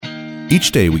Each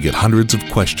day we get hundreds of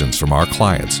questions from our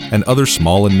clients and other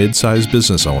small and mid-sized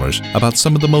business owners about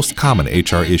some of the most common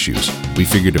HR issues. We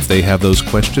figured if they have those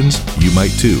questions, you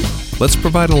might too. Let's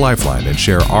provide a lifeline and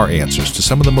share our answers to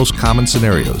some of the most common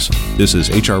scenarios. This is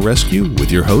HR Rescue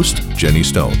with your host, Jenny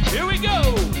Stone. Here we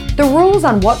go! The rules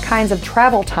on what kinds of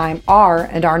travel time are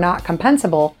and are not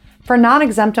compensable for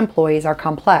non-exempt employees are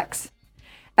complex.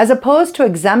 As opposed to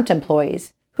exempt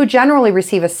employees, who generally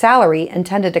receive a salary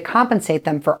intended to compensate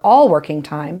them for all working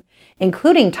time,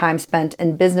 including time spent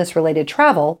in business-related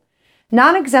travel,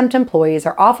 non-exempt employees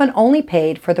are often only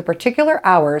paid for the particular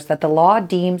hours that the law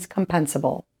deems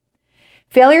compensable.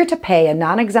 Failure to pay a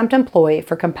non-exempt employee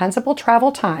for compensable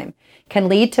travel time can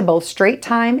lead to both straight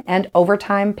time and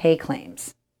overtime pay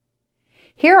claims.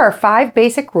 Here are 5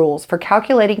 basic rules for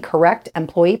calculating correct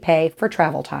employee pay for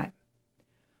travel time.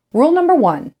 Rule number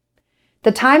 1.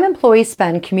 The time employees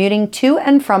spend commuting to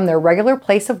and from their regular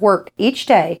place of work each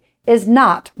day is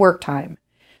not work time,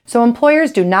 so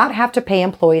employers do not have to pay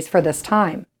employees for this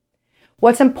time.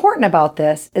 What's important about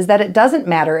this is that it doesn't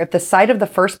matter if the site of the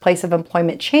first place of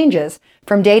employment changes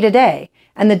from day to day,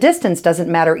 and the distance doesn't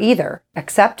matter either,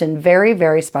 except in very,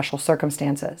 very special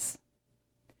circumstances.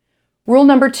 Rule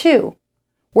number 2.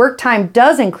 Work time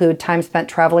does include time spent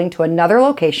traveling to another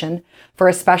location for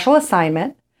a special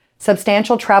assignment,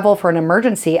 substantial travel for an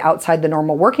emergency outside the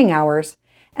normal working hours,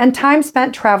 and time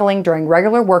spent traveling during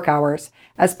regular work hours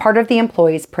as part of the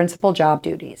employee's principal job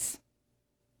duties.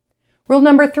 Rule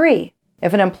number 3.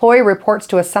 If an employee reports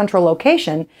to a central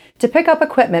location to pick up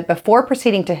equipment before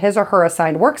proceeding to his or her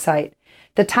assigned work site,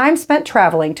 the time spent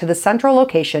traveling to the central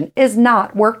location is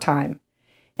not work time.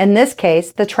 In this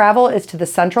case, the travel is to the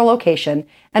central location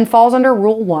and falls under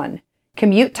Rule 1,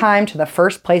 commute time to the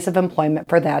first place of employment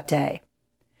for that day.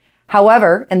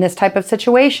 However, in this type of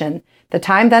situation, the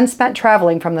time then spent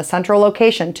traveling from the central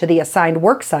location to the assigned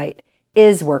work site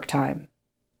is work time.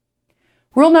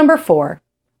 Rule number 4.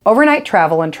 Overnight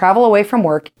travel and travel away from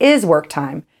work is work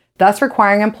time, thus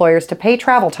requiring employers to pay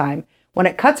travel time when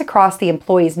it cuts across the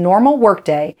employee's normal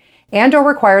workday and/or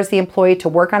requires the employee to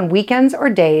work on weekends or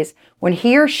days when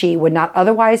he or she would not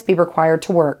otherwise be required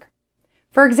to work.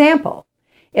 For example,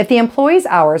 if the employee's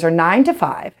hours are 9 to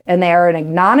 5 and they are a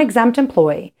non-exempt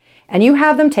employee, and you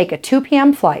have them take a 2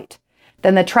 p.m. flight,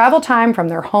 then the travel time from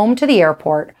their home to the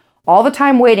airport, all the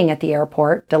time waiting at the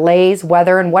airport, delays,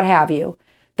 weather, and what have you,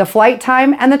 the flight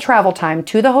time and the travel time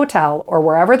to the hotel or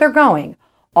wherever they're going,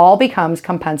 all becomes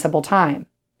compensable time.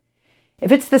 If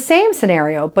it's the same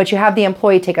scenario, but you have the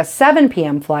employee take a 7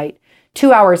 p.m. flight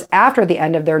 2 hours after the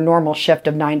end of their normal shift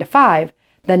of 9 to 5,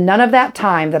 then none of that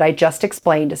time that I just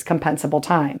explained is compensable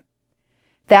time.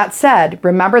 That said,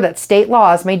 remember that state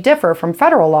laws may differ from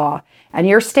federal law, and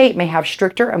your state may have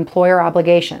stricter employer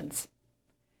obligations.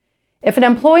 If an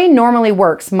employee normally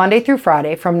works Monday through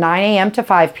Friday from 9 a.m. to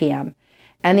 5 p.m.,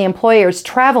 and the employer is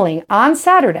traveling on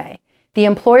Saturday, the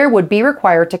employer would be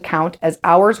required to count as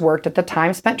hours worked at the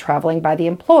time spent traveling by the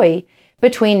employee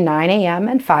between 9 a.m.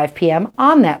 and 5 p.m.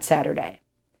 on that Saturday.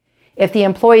 If the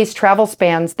employee's travel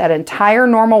spans that entire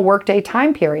normal workday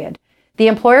time period, the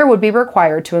employer would be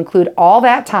required to include all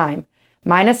that time,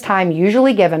 minus time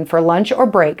usually given for lunch or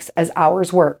breaks, as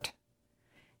hours worked.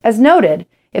 As noted,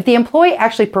 if the employee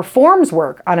actually performs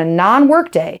work on a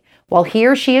non-work day while he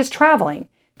or she is traveling,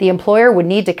 the employer would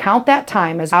need to count that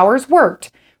time as hours worked,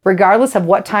 regardless of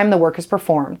what time the work is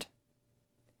performed.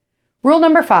 Rule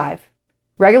number 5.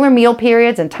 Regular meal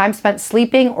periods and time spent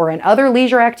sleeping or in other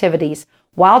leisure activities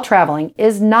while traveling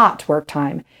is not work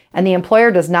time, and the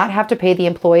employer does not have to pay the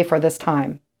employee for this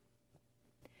time.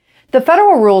 The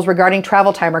federal rules regarding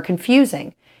travel time are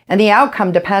confusing, and the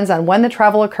outcome depends on when the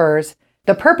travel occurs,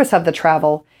 the purpose of the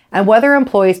travel, and whether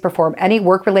employees perform any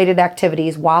work-related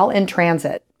activities while in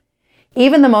transit.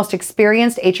 Even the most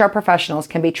experienced HR professionals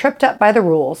can be tripped up by the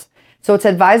rules, so it's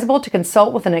advisable to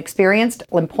consult with an experienced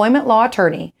employment law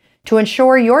attorney to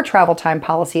ensure your travel time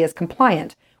policy is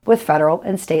compliant with federal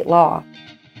and state law.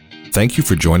 Thank you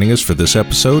for joining us for this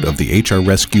episode of the HR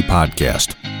Rescue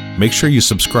Podcast. Make sure you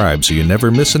subscribe so you never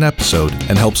miss an episode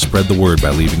and help spread the word by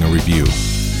leaving a review.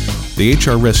 The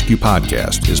HR Rescue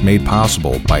Podcast is made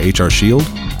possible by HR Shield,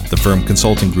 the Firm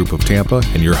Consulting Group of Tampa,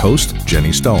 and your host,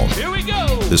 Jenny Stone. Here we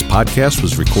go! This podcast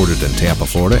was recorded in Tampa,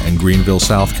 Florida and Greenville,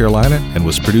 South Carolina, and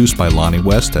was produced by Lonnie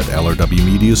West at LRW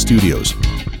Media Studios.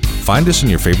 Find us in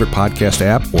your favorite podcast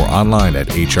app or online at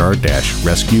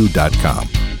hr-rescue.com.